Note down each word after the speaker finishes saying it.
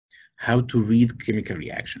how to read chemical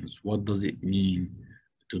reactions. What does it mean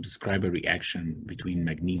to describe a reaction between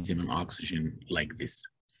magnesium and oxygen like this?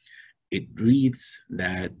 It reads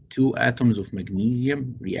that two atoms of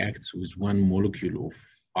magnesium reacts with one molecule of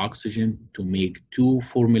oxygen to make two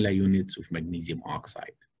formula units of magnesium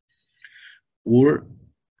oxide. Or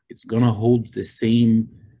it's gonna hold the same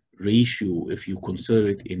ratio if you consider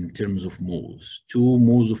it in terms of moles. 2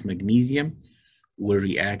 moles of magnesium will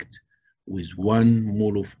react with 1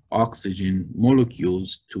 mole of oxygen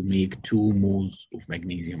molecules to make 2 moles of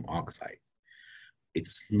magnesium oxide.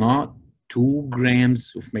 It's not 2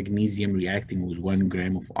 grams of magnesium reacting with 1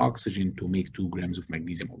 gram of oxygen to make 2 grams of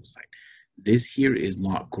magnesium oxide. This here is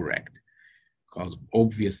not correct, because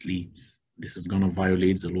obviously this is going to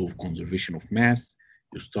violate the law of conservation of mass.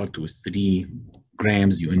 You start with 3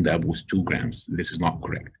 grams, you end up with 2 grams. This is not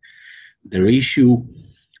correct. The ratio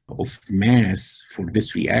of mass for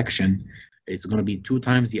this reaction is going to be 2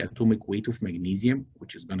 times the atomic weight of magnesium,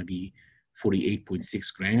 which is going to be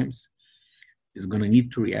 48.6 grams. Is going to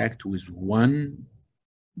need to react with 1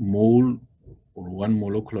 mole or 1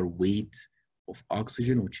 molecular weight of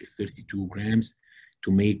oxygen, which is 32 grams,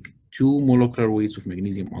 to make 2 molecular weights of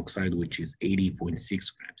magnesium oxide, which is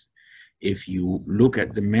 80.6 grams. If you look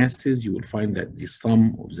at the masses, you will find that the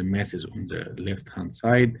sum of the masses on the left-hand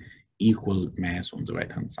side equal mass on the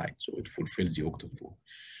right-hand side. So it fulfills the octet rule.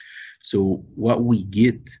 So what we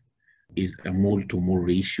get is a mole-to-mole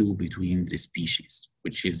ratio between the species,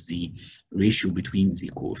 which is the ratio between the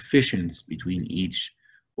coefficients between each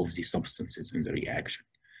of the substances in the reaction.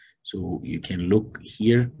 So you can look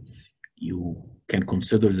here, you can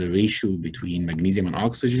consider the ratio between magnesium and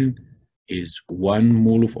oxygen is 1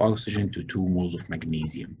 mole of oxygen to 2 moles of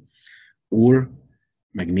magnesium, or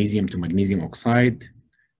magnesium to magnesium oxide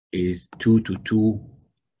is 2 to 2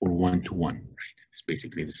 or 1 to 1, right? It's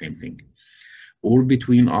basically the same thing. Or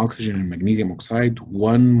between oxygen and magnesium oxide,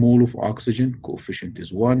 1 mole of oxygen, coefficient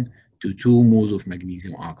is 1, to 2 moles of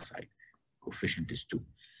magnesium oxide, coefficient is 2.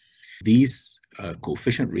 These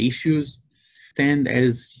coefficient ratios stand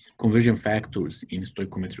as conversion factors in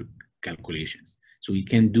stoichiometric calculations. So we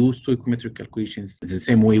can do stoichiometric calculations the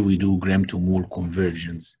same way we do gram to mole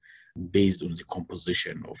conversions based on the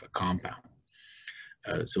composition of a compound.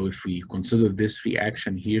 So if we consider this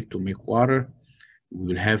reaction here to make water,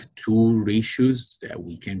 we will have 2 ratios that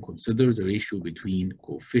we can consider: the ratio between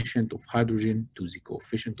coefficient of hydrogen to the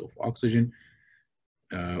coefficient of oxygen,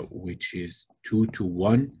 which is 2 to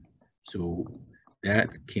 1. So that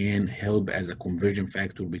can help as a conversion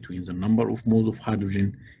factor between the number of moles of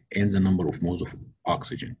hydrogen and the number of moles of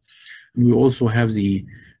oxygen. And we also have the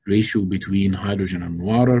ratio between hydrogen and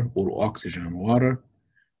water, or oxygen and water.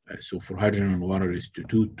 So for hydrogen and water is 2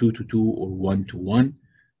 to 2 or 1 to 1.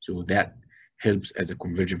 So that helps as a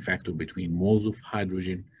conversion factor between moles of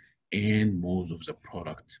hydrogen and moles of the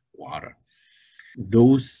product water.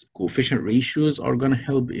 Those coefficient ratios are going to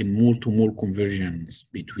help in mole-to-mole conversions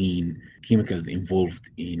between chemicals involved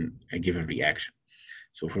in a given reaction.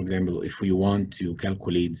 So for example, if we want to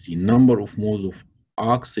calculate the number of moles of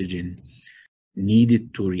oxygen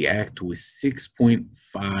needed to react with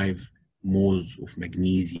 6.5 moles of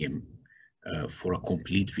magnesium for a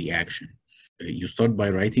complete reaction, you start by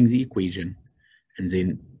writing the equation and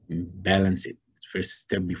then balance it. First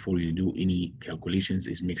step before you do any calculations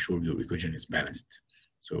is make sure your equation is balanced.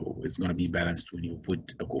 So it's going to be balanced when you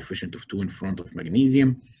put a coefficient of 2 in front of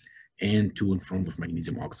magnesium and 2 in front of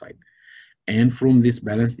magnesium oxide. And from this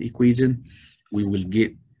balanced equation, we will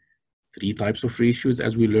get 3 types of ratios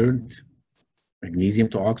as we learned: magnesium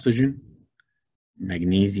to oxygen,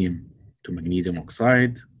 magnesium to magnesium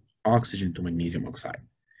oxide, oxygen to magnesium oxide,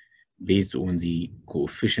 based on the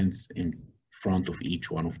coefficients in front of each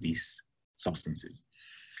one of these substances.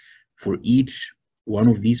 For each one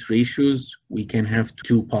of these ratios, we can have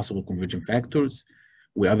 2 possible conversion factors.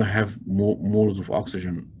 We either have moles of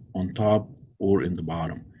oxygen on top or in the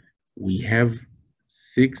bottom. We have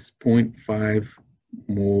 6.5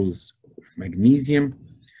 moles of magnesium,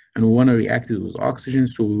 and we want to react it with oxygen,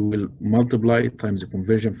 so we will multiply it times the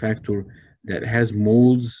conversion factor that has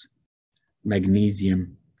moles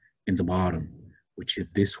magnesium in the bottom, which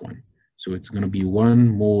is this one. So it's going to be 1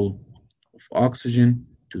 mole of oxygen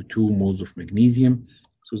to 2 moles of magnesium.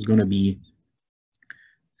 So it's going to be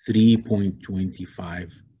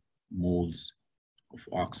 3.25 moles of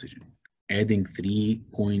oxygen. Adding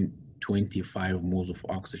 3.25 moles of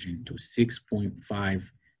oxygen to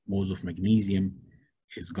 6.5 moles of magnesium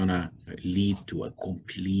is going to lead to a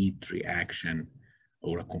complete reaction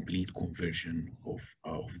or a complete conversion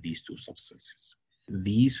of these 2 substances.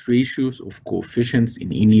 These ratios of coefficients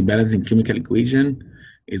in any balancing chemical equation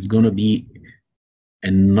is going to be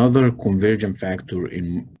another conversion factor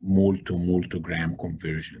in mole to gram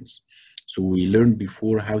conversions. So we learned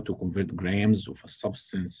before how to convert grams of a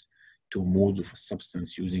substance to moles of a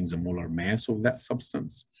substance using the molar mass of that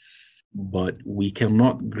substance. But we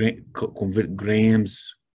cannot convert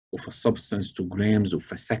grams of a substance to grams of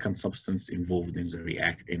a second substance involved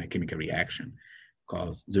in a chemical reaction,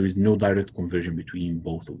 because there is no direct conversion between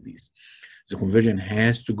both of these. The conversion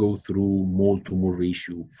has to go through mole to mole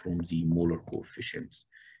ratio from the molar coefficients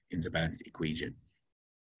in the balanced equation.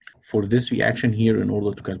 For this reaction here, in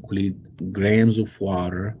order to calculate grams of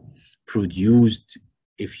water produced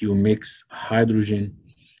if you mix hydrogen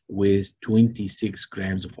with 26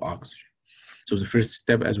 grams of oxygen. So the first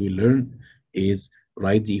step, as we learned, is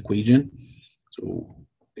write the equation. So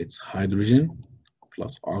it's hydrogen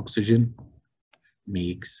plus oxygen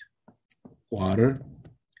makes water,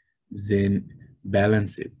 then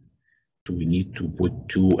balance it. So we need to put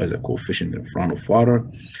 2 as a coefficient in front of water,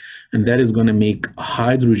 and that is going to make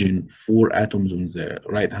hydrogen 4 atoms on the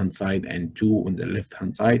right-hand side and 2 on the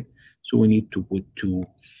left-hand side. So we need to put 2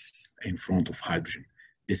 in front of hydrogen.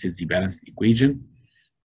 This is the balanced equation.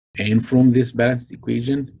 And from this balanced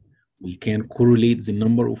equation, we can correlate the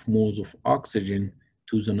number of moles of oxygen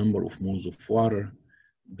to the number of moles of water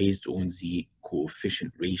based on the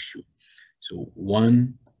coefficient ratio. So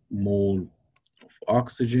 1 mole of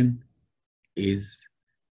oxygen is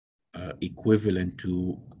equivalent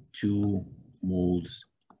to 2 moles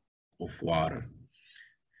of water.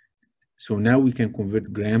 So now we can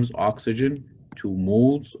convert grams oxygen to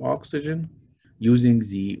moles oxygen using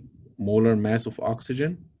the molar mass of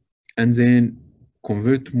oxygen, and then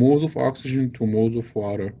convert moles of oxygen to moles of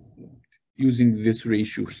water using this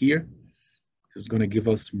ratio here. This is going to give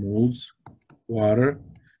us moles water,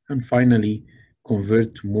 and finally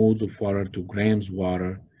convert moles of water to grams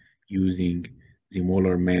water using the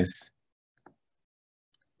molar mass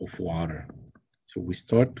of water. So we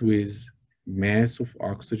start with mass of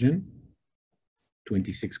oxygen,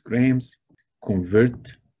 26 grams,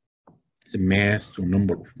 convert the mass to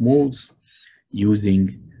number of moles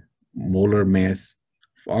using molar mass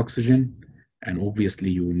of oxygen, and obviously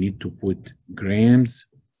you need to put grams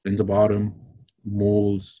in the bottom,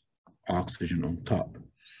 moles oxygen on top.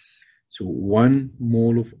 So 1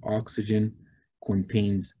 mole of oxygen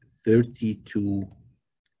contains 32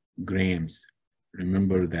 grams.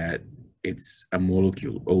 Remember that it's a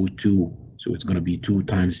molecule, O2, so it's going to be 2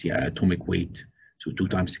 times the atomic weight. So 2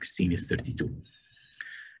 times 16 is 32.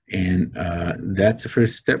 And that's the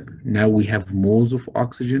first step. Now we have moles of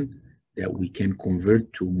oxygen that we can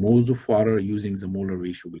convert to moles of water using the molar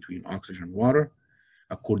ratio between oxygen and water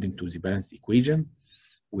according to the balanced equation,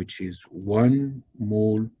 which is 1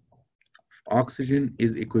 mole of oxygen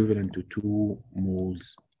is equivalent to 2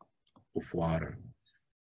 moles of water.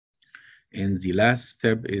 And the last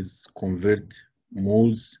step is convert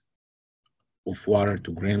moles of water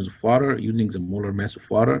to grams of water using the molar mass of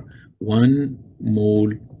water. 1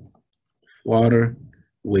 mole of water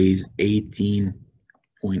weighs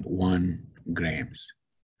 18.1 grams,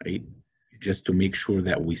 right? Just to make sure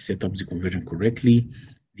that we set up the conversion correctly,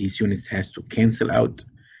 these units has to cancel out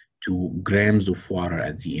to grams of water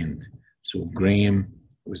at the end. So gram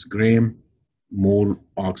with gram, mole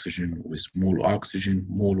oxygen with mole oxygen,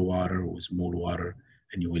 mole water with mole water,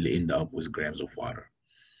 and you will end up with grams of water,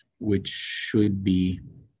 which should be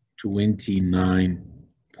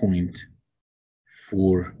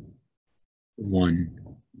 29.41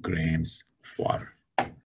 grams of water.